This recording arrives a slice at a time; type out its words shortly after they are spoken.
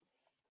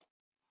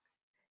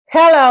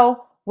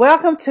Hello,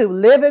 welcome to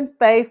Living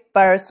Faith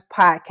First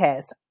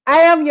podcast. I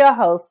am your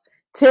host,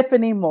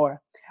 Tiffany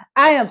Moore.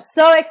 I am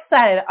so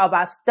excited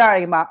about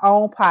starting my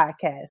own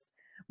podcast,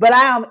 but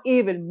I am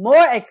even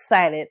more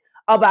excited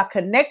about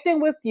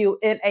connecting with you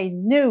in a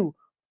new,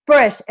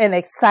 fresh, and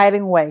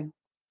exciting way.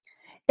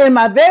 In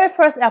my very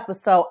first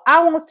episode,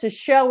 I want to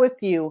share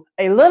with you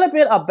a little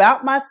bit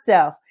about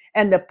myself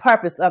and the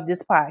purpose of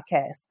this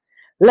podcast.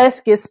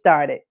 Let's get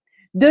started.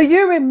 Do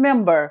you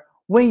remember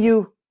when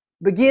you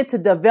begin to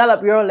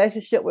develop your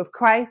relationship with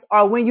Christ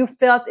or when you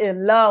felt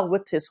in love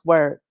with His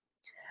Word?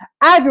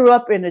 I grew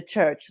up in the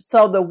church,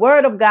 so the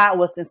Word of God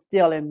was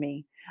instilled in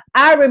me.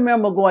 I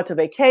remember going to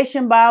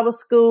vacation Bible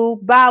school,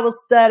 Bible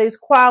studies,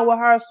 choir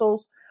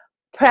rehearsals,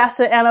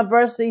 pastor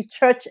anniversary,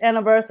 church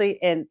anniversary,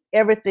 and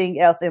everything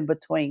else in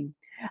between.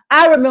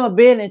 I remember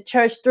being in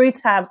church 3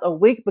 times a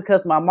week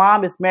because my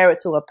mom is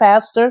married to a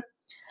pastor.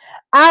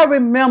 I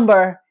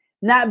remember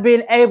not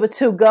being able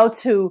to go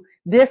to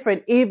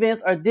different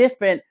events or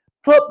different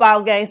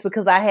football games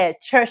because I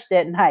had church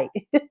that night.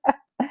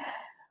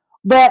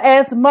 But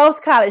as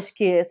most college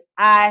kids,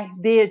 I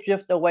did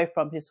drift away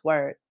from His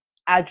Word.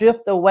 I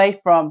drift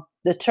away from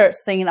the church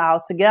scene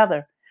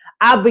altogether.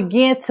 I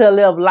began to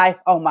live life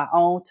on my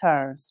own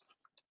terms.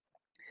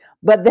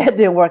 But that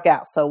didn't work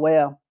out so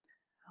well.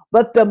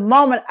 But the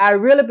moment I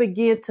really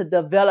began to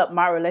develop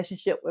my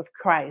relationship with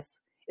Christ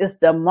is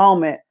the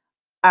moment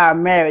our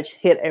marriage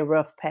hit a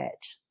rough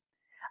patch.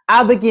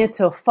 I began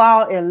to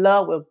fall in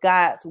love with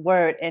God's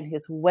word and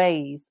His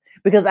ways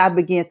because I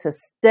began to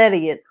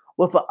study it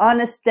with an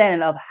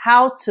understanding of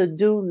how to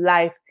do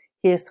life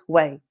His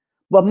way.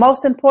 But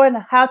most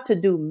important, how to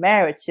do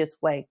marriage His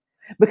way,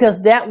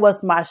 because that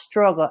was my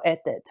struggle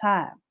at that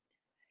time.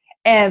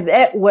 And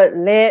that what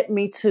led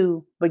me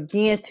to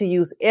begin to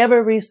use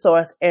every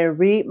resource and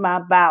read my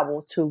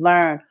Bible to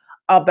learn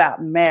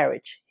about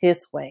marriage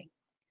His way.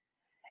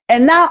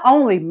 And not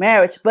only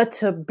marriage, but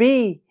to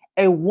be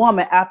a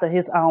woman after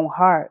His own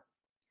heart.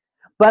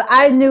 But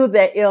I knew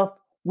that if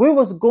we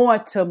was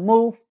going to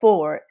move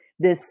forward,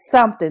 that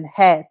something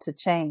had to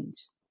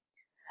change.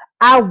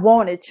 I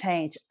wanted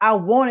change. I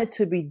wanted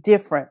to be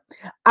different.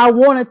 I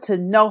wanted to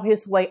know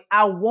His way.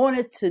 I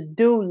wanted to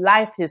do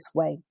life His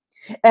way.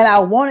 And I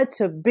wanted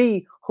to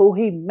be who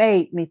He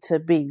made me to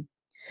be.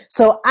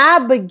 So I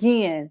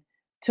began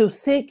to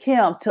seek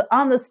Him, to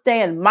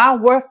understand my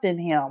worth in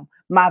Him,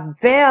 my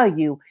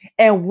value,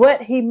 and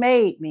what He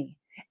made me.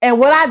 And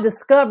what I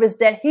discovered is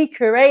that He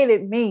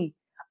created me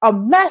a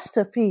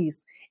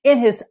masterpiece in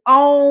His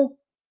own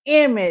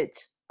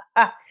image.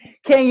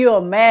 Can you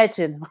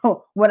imagine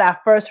when I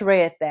first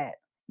read that?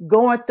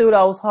 Going through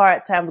those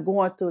hard times,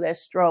 going through that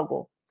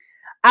struggle.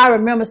 I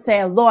remember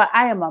saying, Lord,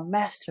 I am a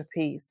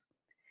masterpiece.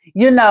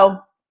 You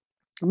know,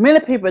 many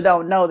people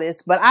don't know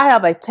this, but I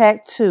have a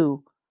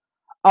tattoo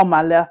on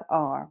my left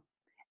arm.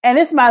 And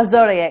it's my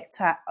zodiac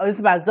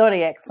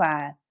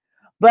sign.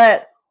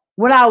 But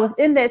when I was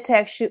in that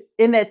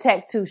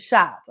tattoo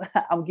shop,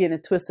 I'm getting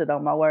twisted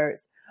on my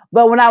words.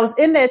 But when I was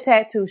in that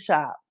tattoo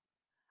shop,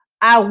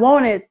 I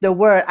wanted the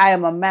word I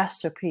am a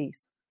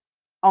masterpiece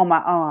on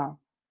my arm,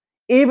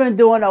 even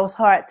during those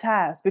hard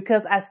times,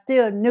 because I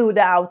still knew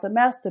that I was a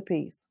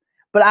masterpiece,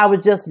 but I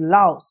was just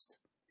lost.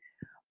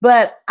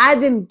 But I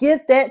didn't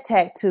get that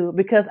tattoo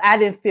because I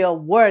didn't feel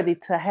worthy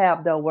to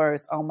have the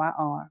words on my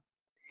arm.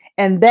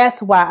 And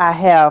that's why I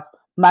have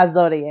my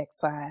zodiac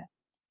sign.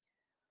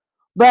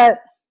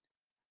 But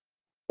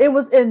it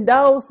was in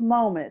those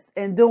moments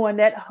and during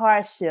that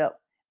hardship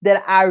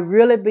that I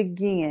really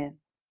began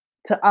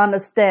to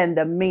understand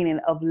the meaning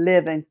of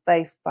living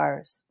faith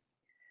first.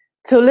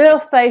 To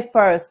live faith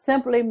first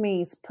simply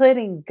means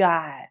putting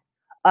God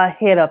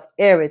ahead of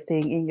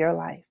everything in your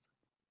life.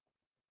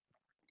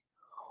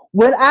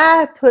 When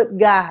I put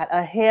God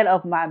ahead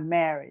of my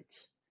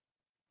marriage,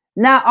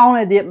 not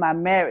only did my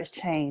marriage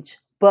change,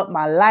 but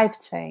my life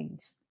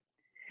changed.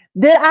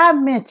 Did I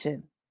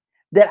mention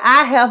that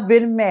I have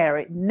been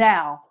married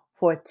now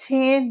for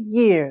 10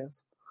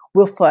 years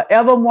with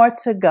forevermore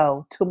to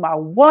go to my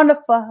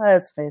wonderful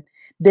husband,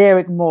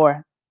 Derek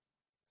Moore?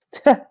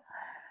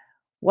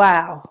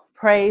 Wow,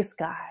 praise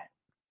God.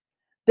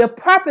 The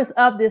purpose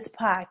of this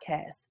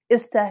podcast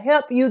is to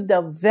help you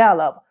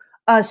develop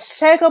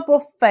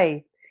unshakable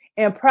faith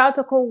in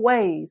practical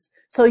ways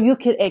so you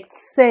can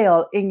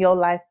excel in your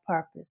life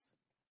purpose.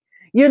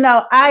 You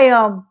know, I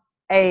am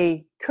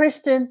a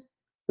Christian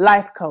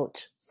life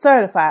coach,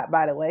 certified,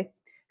 by the way.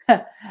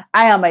 I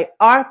am an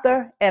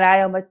author and I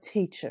am a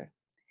teacher.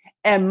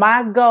 And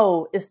my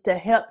goal is to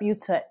help you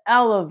to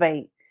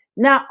elevate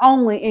not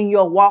only in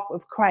your walk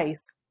with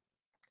Christ,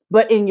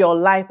 but in your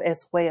life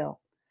as well,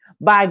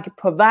 by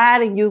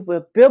providing you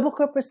with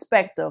biblical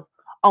perspective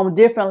on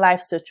different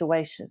life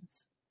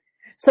situations.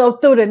 So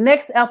through the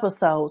next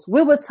episodes,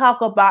 we will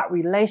talk about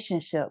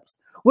relationships.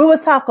 We will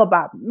talk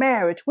about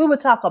marriage. We will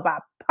talk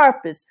about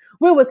purpose.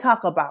 We will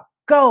talk about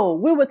goal.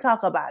 We will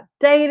talk about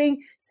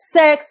dating,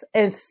 sex,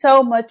 and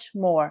so much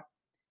more.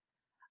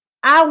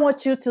 I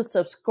want you to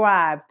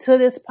subscribe to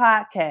this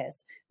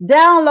podcast.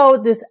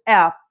 Download this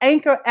app,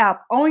 Anchor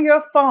app, on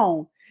your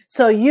phone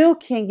so you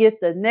can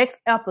get the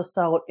next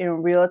episode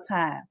in real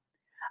time.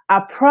 I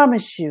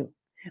promise you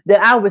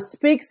that I will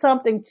speak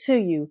something to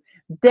you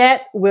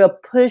that will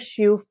push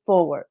you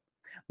forward.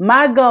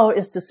 My goal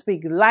is to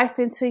speak life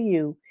into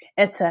you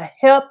and to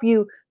help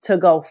you to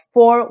go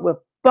forward with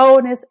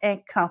boldness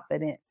and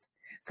confidence.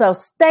 So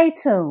stay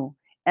tuned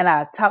and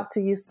I'll talk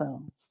to you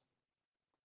soon.